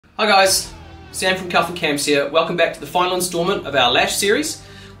Hi guys, Sam from Kelford Cams here. Welcome back to the final installment of our Lash series.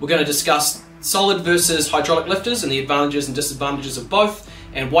 We're going to discuss solid versus hydraulic lifters and the advantages and disadvantages of both,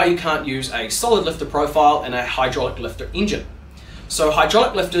 and why you can't use a solid lifter profile in a hydraulic lifter engine. So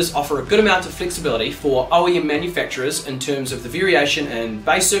hydraulic lifters offer a good amount of flexibility for OEM manufacturers in terms of the variation in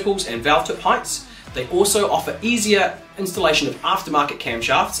base circles and valve tip heights. They also offer easier installation of aftermarket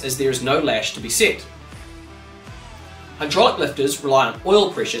camshafts as there is no lash to be set. Hydraulic lifters rely on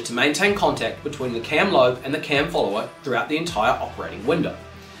oil pressure to maintain contact between the cam lobe and the cam follower throughout the entire operating window.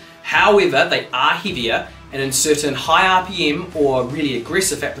 However, they are heavier, and in certain high RPM or really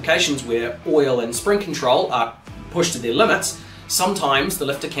aggressive applications where oil and spring control are pushed to their limits, sometimes the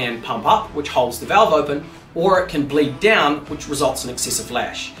lifter can pump up, which holds the valve open, or it can bleed down, which results in excessive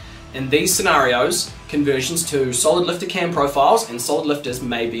lash. In these scenarios, conversions to solid lifter cam profiles and solid lifters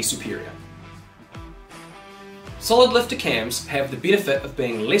may be superior. Solid lifter cams have the benefit of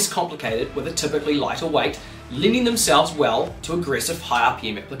being less complicated with a typically lighter weight, lending themselves well to aggressive high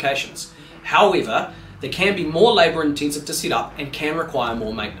RPM applications. However, they can be more labour intensive to set up and can require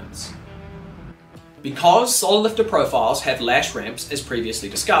more maintenance. Because solid lifter profiles have lash ramps, as previously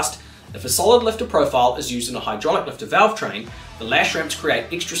discussed, if a solid lifter profile is used in a hydraulic lifter valve train, the lash ramps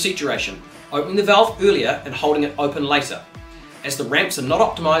create extra seat duration, opening the valve earlier and holding it open later. As the ramps are not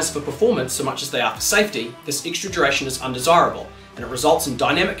optimised for performance so much as they are for safety, this extra duration is undesirable, and it results in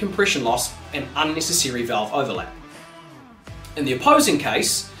dynamic compression loss and unnecessary valve overlap. In the opposing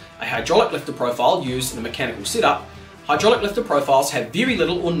case, a hydraulic lifter profile used in a mechanical setup, hydraulic lifter profiles have very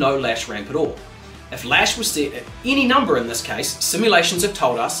little or no lash ramp at all. If lash was set at any number in this case, simulations have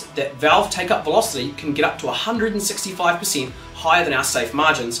told us that valve take-up velocity can get up to 165% higher than our safe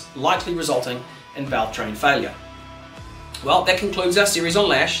margins, likely resulting in valve train failure. Well, that concludes our series on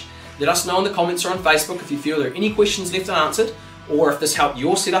Lash. Let us know in the comments or on Facebook if you feel there are any questions left unanswered, or if this helped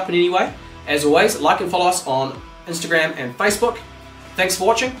your setup in any way. As always, like and follow us on Instagram and Facebook. Thanks for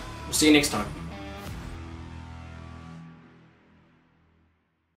watching. We'll see you next time.